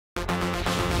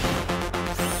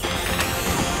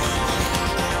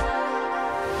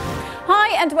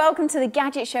Hi and welcome to the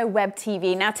Gadget Show Web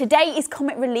TV. Now today is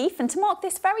Comic Relief, and to mark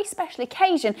this very special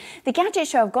occasion, the Gadget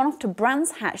Show have gone off to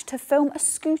Brands Hatch to film a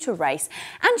scooter race.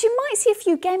 And you might see a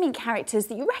few gaming characters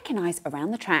that you recognise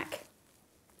around the track.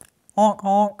 Honk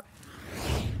honk.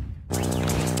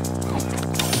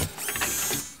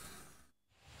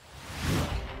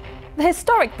 The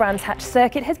historic Brands Hatch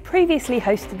circuit has previously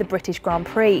hosted the British Grand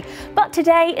Prix, but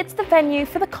today it's the venue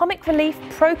for the Comic Relief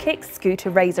Pro Kick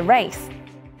Scooter Razor Race.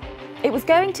 It was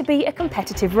going to be a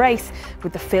competitive race,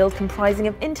 with the field comprising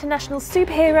of international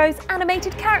superheroes,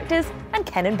 animated characters and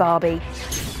Ken and Barbie.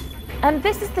 And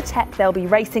this is the tech they'll be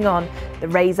racing on, the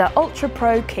Razor Ultra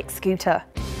Pro Kick Scooter.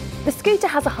 The scooter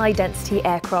has a high-density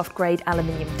aircraft-grade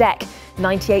aluminium deck,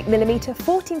 98mm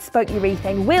 14-spoke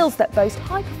urethane wheels that boast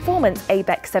high-performance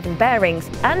ABEX 7 bearings,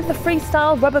 and the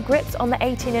freestyle rubber grips on the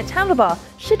 18-inch handlebar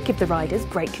should give the riders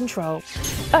great control.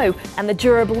 Oh, and the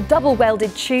durable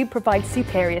double-welded tube provides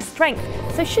superior strength,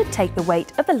 so should take the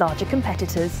weight of the larger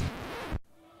competitors.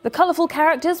 The colourful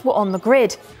characters were on the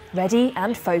grid, ready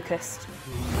and focused.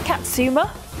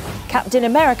 Katsuma, Captain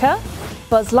America,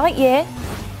 Buzz Lightyear,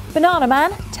 Banana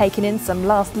Man, taking in some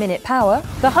last-minute power,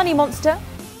 the Honey Monster,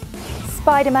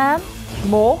 Spider-Man,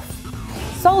 Morph,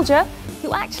 Soldier,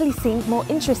 who actually seemed more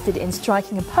interested in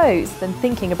striking a pose than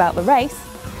thinking about the race,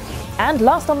 and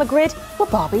last on the grid were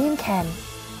Barbie and Ken.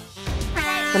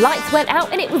 The lights went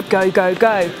out and it was go, go,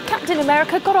 go. Captain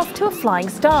America got off to a flying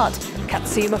start.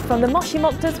 Katsuma from the Moshi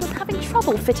Monsters was having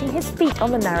trouble fitting his feet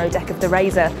on the narrow deck of the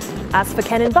Razor. As for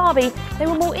Ken and Barbie, they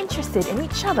were more interested in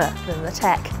each other than the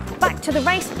tech. Back to the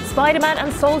race, Spider-Man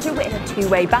and Soldier were in a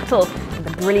two-way battle, and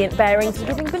the brilliant bearings were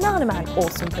giving Banana Man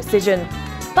awesome precision.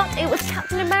 But it was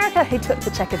Captain America who took the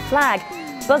checkered flag.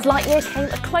 Buzz Lightyear came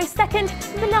a close second,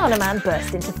 and Banana Man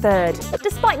burst into third. But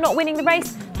despite not winning the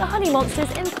race, the Honey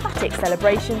Monster's emphatic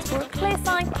celebrations were a clear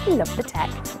sign he loved the tech.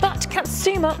 But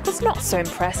Katsuma was not so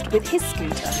impressed with his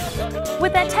scooter.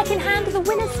 With their tech in hand, the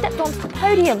winners stepped onto the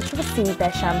podium to receive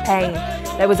their champagne.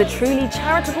 There was a truly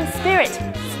charitable spirit.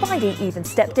 Spidey even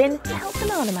stepped in to help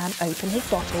Banana Man open his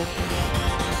bottle.